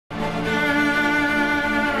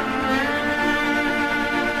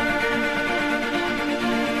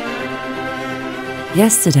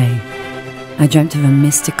Yesterday, I dreamt of a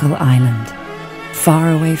mystical island,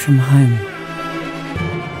 far away from home.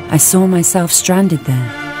 I saw myself stranded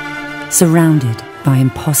there, surrounded by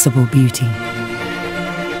impossible beauty.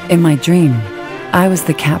 In my dream, I was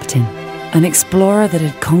the captain, an explorer that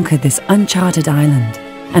had conquered this uncharted island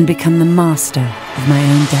and become the master of my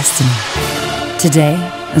own destiny. Today,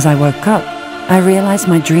 as I woke up, I realized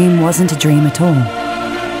my dream wasn't a dream at all.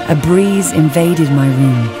 A breeze invaded my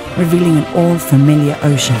room, revealing an all-familiar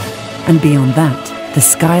ocean, and beyond that, the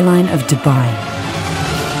skyline of Dubai.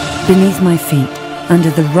 Beneath my feet, under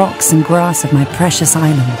the rocks and grass of my precious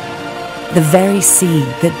island, the very sea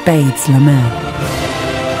that bathes La Mer.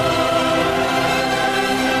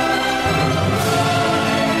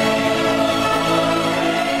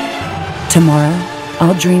 Tomorrow,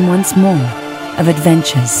 I'll dream once more of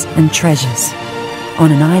adventures and treasures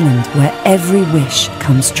on an island where every wish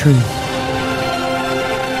comes true.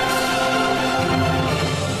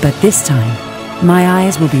 But this time, my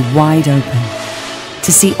eyes will be wide open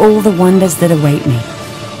to see all the wonders that await me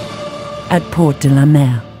at Port de La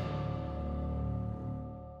Mer.